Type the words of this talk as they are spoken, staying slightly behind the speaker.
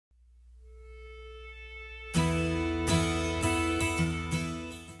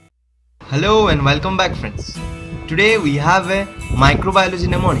Hello and welcome back, friends. Today we have a microbiology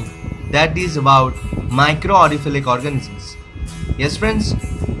mnemonic that is about microaerophilic organisms. Yes friends,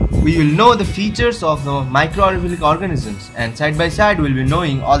 we will know the features of the microaerophilic organisms, and side by side we will be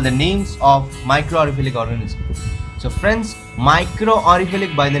knowing all the names of microaerophilic organisms. So friends,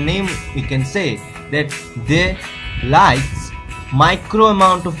 microaerophilic, by the name we can say that they likes micro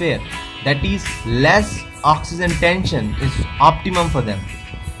amount of air, that is less oxygen tension is optimum for them.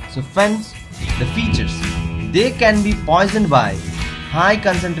 So friends, the features, they can be poisoned by high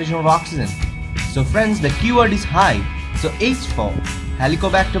concentration of oxygen. So friends, the keyword is high, so H for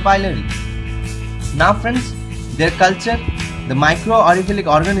Helicobacter pylori. Now friends, their culture, the microaerophilic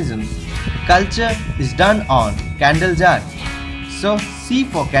organisms, culture is done on candle jar. So C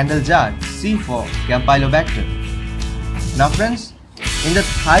for candle jar, C for Campylobacter. Now friends, in the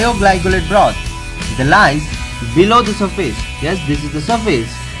thioglycolate broth, they lies below the surface. Yes, this is the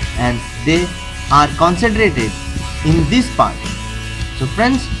surface, and they are concentrated in this part. So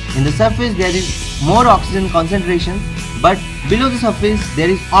friends, in the surface there is more oxygen concentration, but below the surface there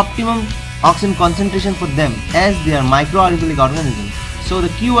is optimum oxygen concentration for them, as they are microaerophilic organisms. So the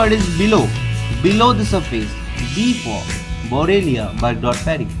keyword is below the surface. B for Borrelia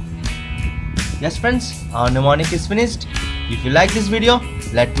burgdorferi. Yes friends, our mnemonic is finished. If you like this video,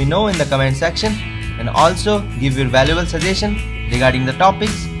 let me know in the comment section, and also give your valuable suggestion regarding the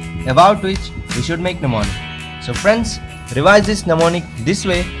topics about which we should make mnemonic. So friends, revise this mnemonic, this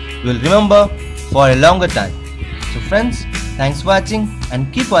way you will remember for a longer time. So friends, thanks for watching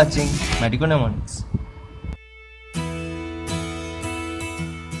and keep watching Medical Mnemonics.